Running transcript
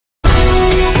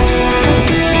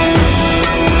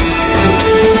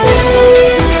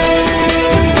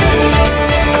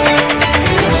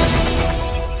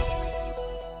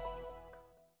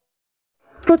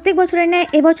প্রত্যেক বছরের ন্যায়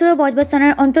এবছরও বজবজ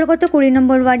থানার অন্তর্গত 20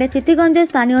 নম্বর ওয়ার্ডের চিত্তিগঞ্জে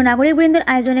স্থানীয় নাগরিকবৃন্দের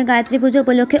আয়োজনে গায়ত্রী পুজো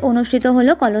উপলক্ষে অনুষ্ঠিত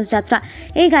হলো কলস যাত্রা।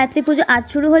 এই গায়ত্রী পুজো আজ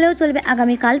শুরু হলেও চলবে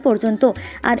আগামীকাল পর্যন্ত।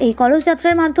 আর এই কলস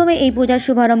যাত্রার মাধ্যমে এই পূজার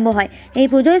শুভারম্ভ হয়। এই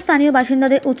পুজোয় স্থানীয়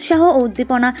বাসিন্দাদের উৎসাহ ও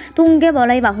উদ্দীপনা তুঙ্গে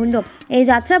বলাই বাহুল্য। এই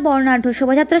যাত্রা বর্ণাঢ্য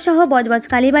শোভাযাত্রা সহ বজবজ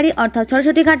কালীবাড়ি অর্থাৎ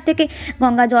সরস্বতী ঘাট থেকে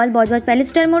গঙ্গা জল বজবজ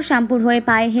প্যালেস্টার মোড় শ্যামপুর হয়ে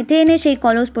পায়ে হেঁটে এনে সেই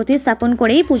কলস প্রতিস্থাপন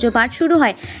করেই পুজো পাঠ শুরু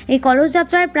হয়। এই কলস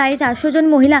যাত্রায় প্রায় 400 জন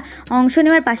মহিলা অংশ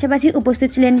নেওয়ার পাশাপাশি উপস্থিত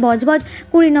ছিলেন বজবজ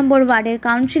 20 নম্বর ওয়ার্ডের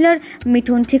কাউন্সিলর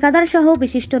মিঠুন ঠিকাদার সহ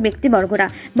বিশিষ্ট ব্যক্তিবর্গরা।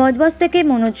 বজবজ থেকে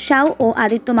মনোজ সাউ ও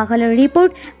আদিত্য মাখালের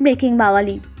রিপোর্ট, ব্রেকিং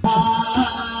বাওয়ালি।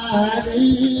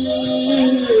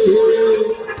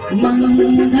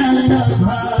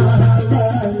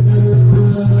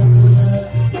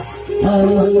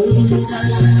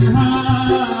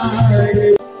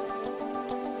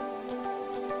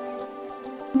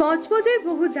 বজবজের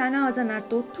বহু জানা অজানার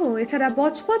তথ্য এছাড়া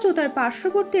বজবজ ও তার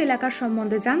পার্শ্ববর্তী এলাকার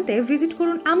সম্বন্ধে জানতে ভিজিট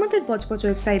করুন আমাদের বজবজ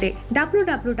ওয়েবসাইটে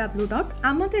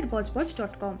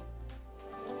www.amaderbojboj.com।